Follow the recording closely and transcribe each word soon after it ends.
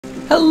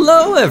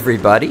Hello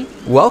everybody!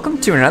 Welcome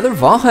to another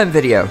Valheim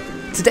video.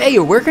 Today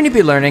we're going to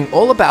be learning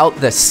all about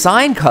the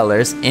sign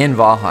colors in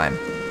Valheim.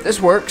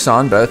 This works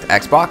on both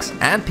Xbox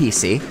and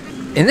PC.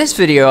 In this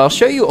video I'll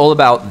show you all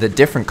about the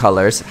different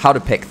colors, how to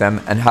pick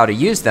them, and how to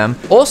use them.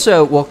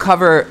 Also, we'll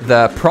cover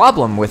the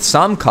problem with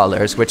some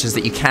colors, which is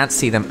that you can't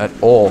see them at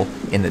all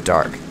in the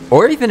dark.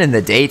 Or even in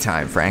the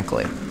daytime,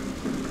 frankly.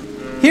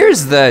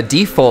 Here's the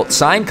default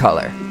sign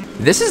color.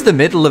 This is the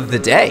middle of the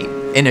day,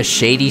 in a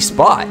shady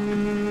spot.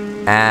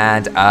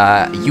 And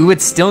you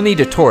would still need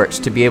a torch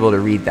to be able to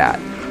read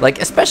that.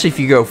 Like, especially if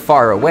you go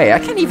far away. I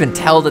can't even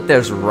tell that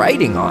there's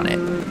writing on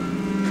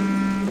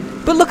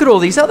it. But look at all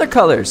these other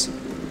colors.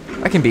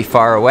 I can be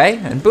far away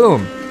and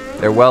boom,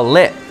 they're well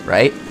lit,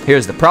 right?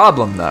 Here's the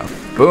problem though.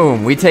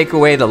 Boom, we take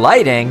away the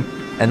lighting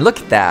and look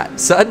at that.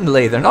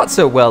 Suddenly they're not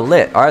so well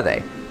lit, are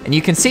they? And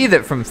you can see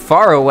that from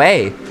far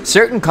away,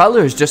 certain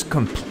colors just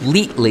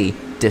completely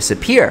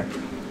disappear.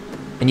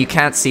 And you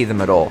can't see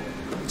them at all.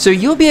 So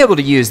you'll be able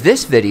to use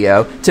this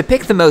video to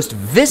pick the most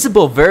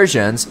visible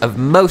versions of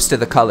most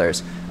of the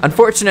colors.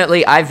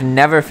 Unfortunately, I've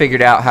never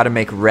figured out how to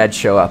make red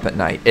show up at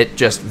night. It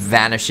just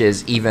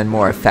vanishes even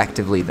more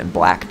effectively than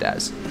black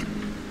does.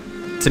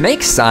 To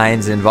make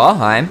signs in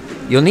Valheim,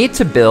 you'll need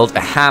to build a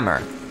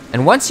hammer.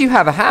 And once you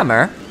have a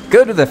hammer,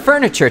 go to the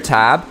furniture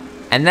tab,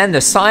 and then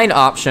the sign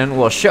option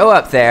will show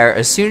up there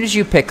as soon as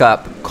you pick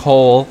up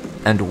coal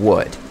and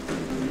wood.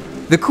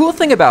 The cool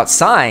thing about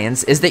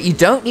signs is that you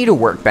don't need a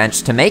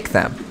workbench to make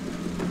them.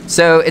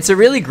 So it's a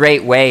really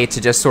great way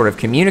to just sort of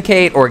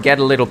communicate or get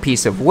a little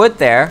piece of wood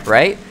there,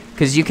 right?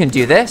 Because you can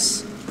do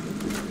this,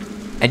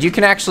 and you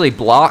can actually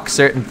block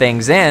certain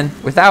things in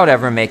without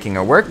ever making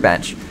a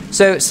workbench.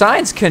 So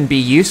signs can be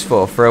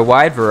useful for a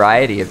wide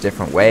variety of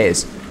different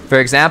ways.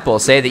 For example,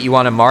 say that you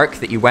want to mark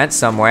that you went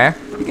somewhere,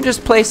 you can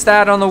just place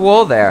that on the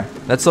wall there.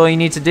 That's all you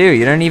need to do.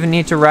 You don't even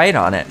need to write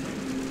on it.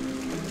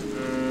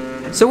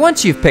 So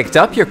once you've picked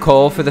up your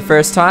coal for the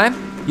first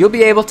time, you'll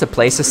be able to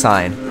place a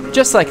sign,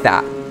 just like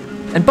that.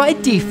 And by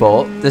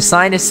default, the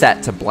sign is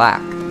set to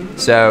black.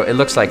 So it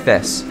looks like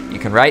this. You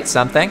can write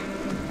something,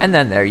 and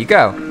then there you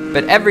go.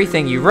 But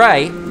everything you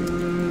write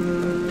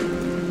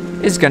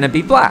is gonna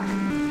be black.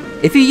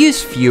 If you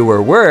use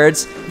fewer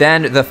words,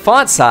 then the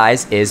font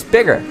size is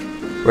bigger.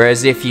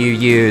 Whereas if you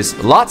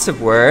use lots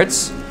of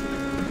words,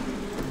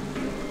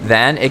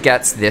 then it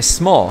gets this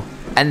small.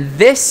 And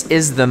this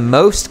is the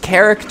most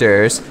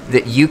characters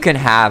that you can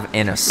have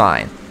in a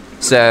sign.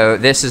 So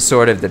this is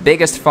sort of the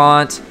biggest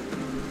font,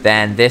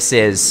 then this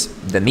is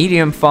the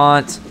medium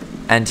font,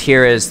 and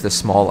here is the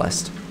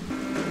smallest.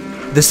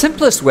 The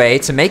simplest way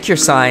to make your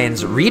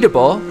signs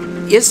readable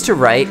is to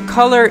write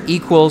color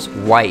equals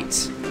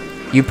white.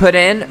 You put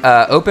in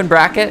open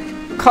bracket,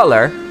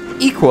 color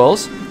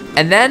equals,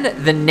 and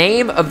then the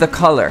name of the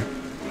color.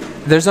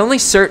 There's only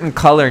certain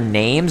color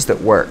names that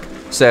work.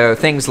 So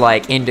things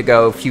like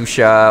indigo,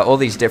 fuchsia, all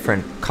these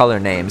different color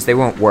names, they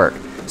won't work.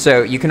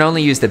 So you can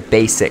only use the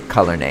basic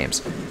color names.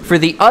 For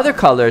the other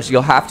colors,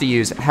 you'll have to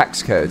use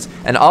hex codes,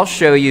 and I'll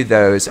show you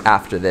those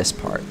after this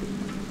part.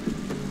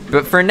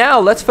 But for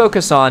now, let's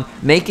focus on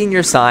making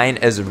your sign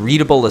as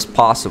readable as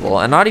possible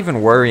and not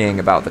even worrying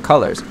about the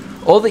colors.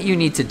 All that you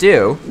need to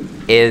do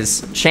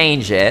is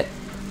change it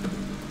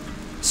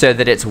so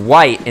that it's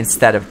white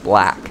instead of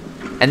black.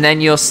 And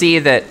then you'll see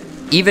that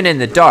even in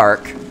the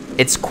dark,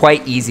 it's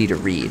quite easy to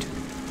read.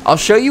 I'll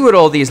show you what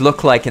all these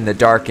look like in the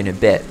dark in a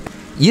bit.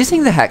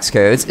 Using the hex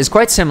codes is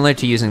quite similar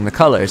to using the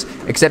colors,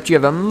 except you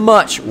have a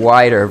much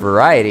wider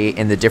variety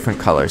in the different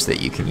colors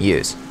that you can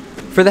use.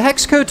 For the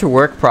hex code to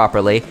work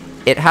properly,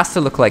 it has to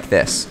look like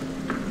this.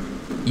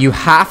 You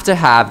have to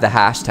have the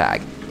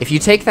hashtag. If you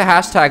take the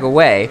hashtag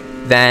away,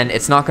 then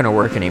it's not going to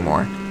work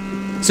anymore.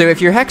 So if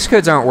your hex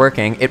codes aren't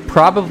working, it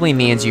probably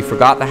means you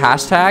forgot the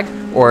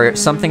hashtag or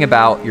something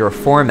about your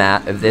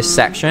format of this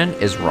section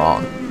is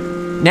wrong.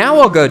 Now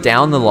I'll go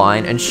down the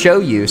line and show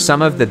you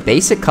some of the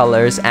basic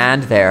colors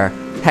and their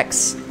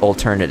hex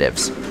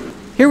alternatives.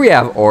 Here we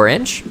have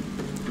orange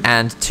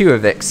and two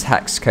of its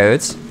hex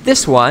codes.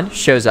 This one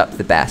shows up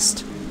the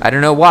best. I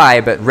don't know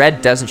why, but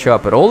red doesn't show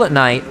up at all at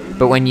night,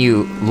 but when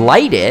you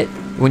light it,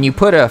 when you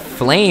put a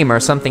flame or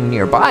something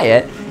nearby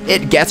it,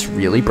 it gets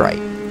really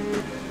bright.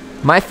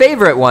 My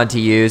favorite one to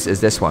use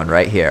is this one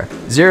right here,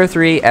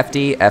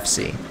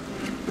 03FDFC.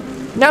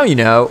 Now you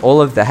know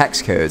all of the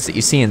hex codes that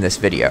you see in this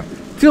video.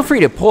 Feel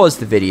free to pause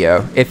the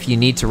video if you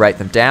need to write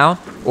them down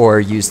or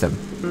use them.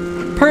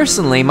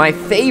 Personally, my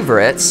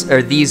favorites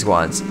are these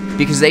ones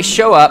because they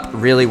show up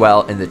really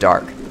well in the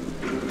dark.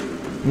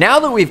 Now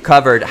that we've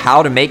covered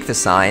how to make the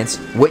signs,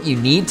 what you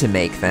need to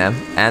make them,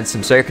 and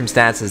some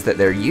circumstances that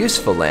they're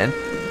useful in,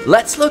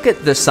 let's look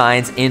at the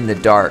signs in the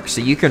dark so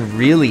you can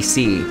really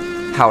see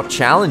how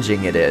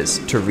challenging it is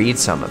to read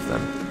some of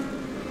them.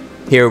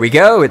 Here we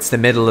go, it's the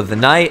middle of the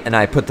night and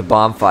I put the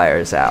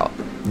bonfires out.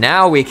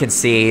 Now we can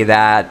see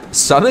that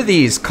some of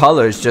these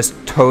colors just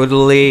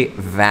totally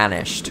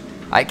vanished.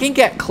 I can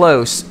get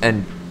close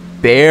and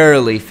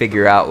barely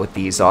figure out what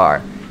these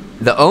are.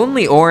 The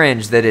only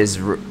orange that is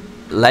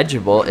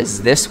legible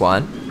is this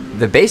one,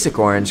 The basic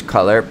orange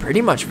color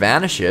pretty much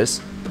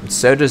vanishes, and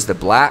so does the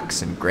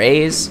blacks and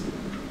grays.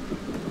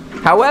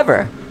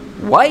 However,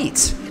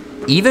 white,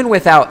 even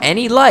without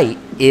any light,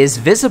 is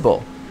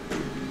visible.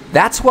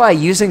 That's why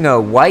using a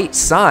white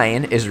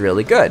sign is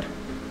really good.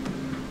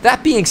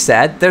 That being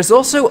said, there's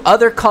also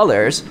other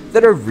colors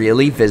that are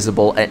really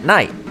visible at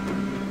night.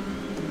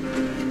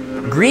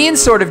 Green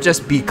sort of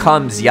just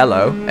becomes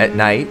yellow at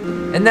night,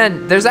 and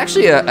then there's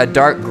actually a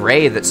dark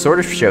gray that sort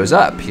of shows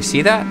up. You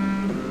see that?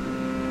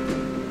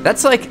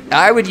 That's like,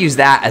 I would use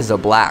that as a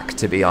black,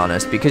 to be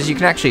honest, because you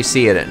can actually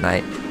see it at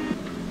night.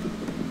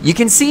 You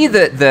can see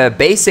that the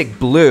basic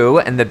blue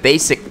and the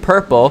basic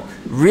purple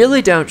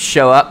really don't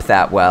show up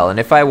that well, and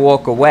if I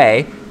walk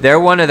away, they're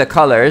one of the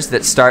colors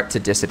that start to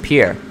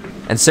disappear.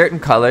 And certain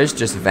colors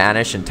just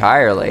vanish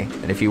entirely,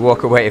 and if you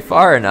walk away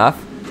far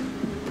enough,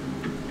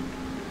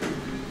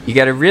 you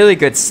get a really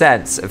good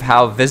sense of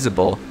how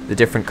visible the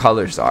different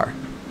colors are.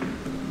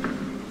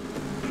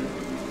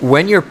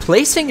 When you're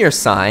placing your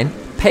sign,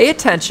 pay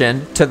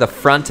attention to the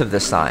front of the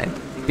sign,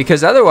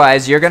 because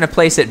otherwise you're going to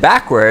place it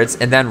backwards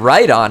and then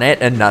write on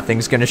it and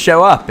nothing's going to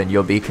show up and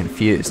you'll be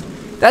confused.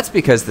 That's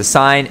because the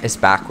sign is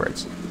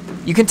backwards.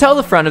 You can tell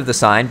the front of the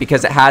sign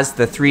because it has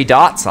the 3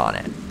 dots on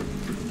it.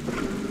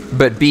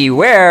 But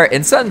beware,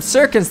 in some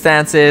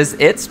circumstances,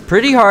 it's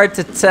pretty hard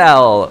to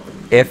tell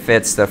if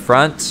it's the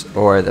front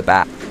or the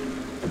back.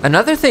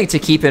 Another thing to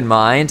keep in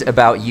mind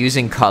about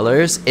using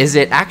colors is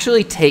it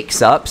actually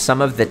takes up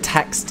some of the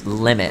text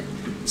limit.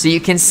 So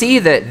you can see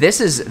that this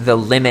is the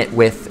limit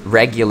with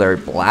regular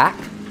black,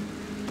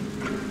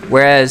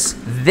 whereas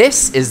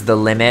this is the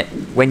limit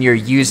when you're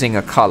using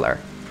a color.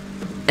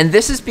 And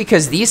this is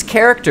because these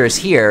characters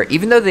here,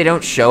 even though they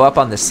don't show up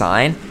on the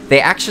sign, they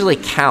actually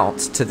count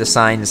to the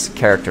sign's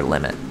character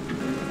limit.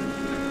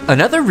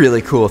 Another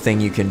really cool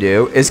thing you can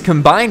do is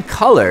combine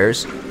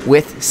colors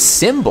with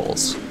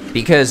symbols,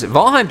 because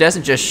Valheim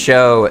doesn't just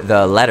show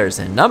the letters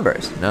and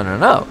numbers.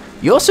 No.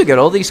 You also get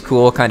all these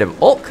cool kind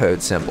of alt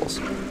code symbols.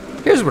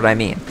 Here's what I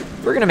mean.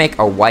 We're gonna make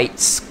a white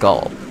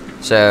skull.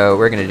 So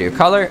we're gonna do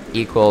color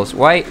equals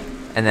white,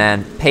 and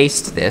then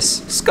paste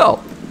this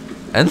skull.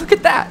 And look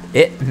at that,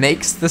 it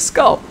makes the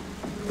skull.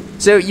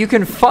 So you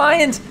can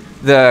find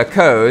the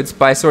codes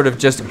by sort of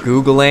just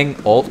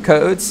Googling alt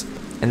codes,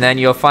 and then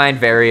you'll find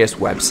various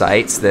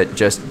websites that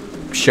just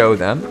show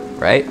them,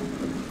 right?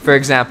 For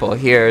example,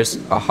 here's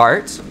a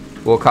heart.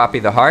 We'll copy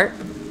the heart,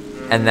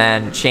 and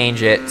then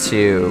change it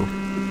to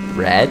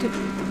red,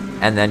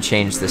 and then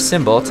change the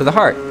symbol to the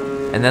heart.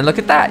 And then look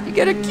at that, you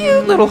get a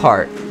cute little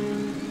heart.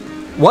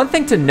 One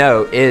thing to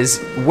note is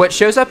what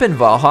shows up in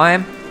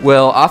Valheim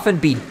will often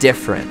be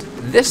different.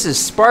 This is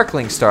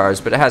sparkling stars,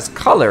 but it has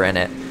color in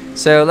it.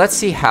 So let's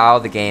see how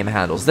the game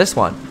handles this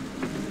one.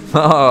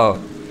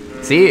 Oh,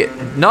 see,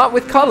 not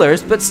with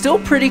colors, but still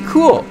pretty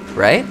cool,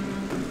 right?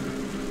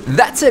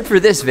 That's it for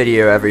this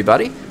video,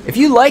 everybody. If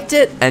you liked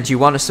it and you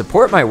want to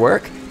support my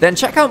work, then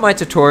check out my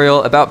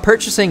tutorial about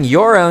purchasing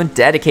your own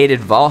dedicated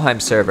Valheim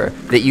server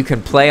that you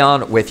can play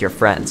on with your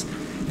friends.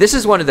 This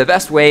is one of the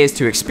best ways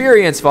to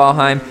experience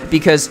Valheim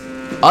because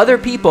other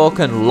people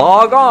can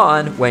log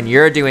on when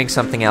you're doing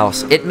something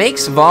else. It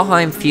makes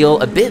Valheim feel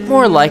a bit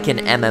more like an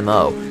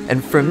MMO,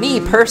 and for me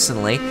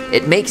personally,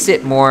 it makes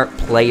it more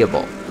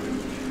playable.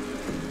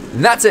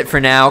 And that's it for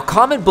now.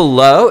 Comment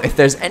below if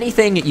there's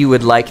anything you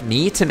would like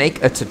me to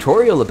make a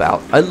tutorial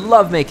about. I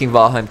love making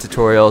Valheim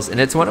tutorials, and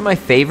it's one of my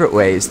favorite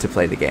ways to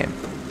play the game.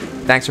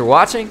 Thanks for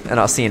watching, and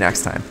I'll see you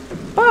next time.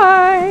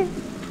 Bye!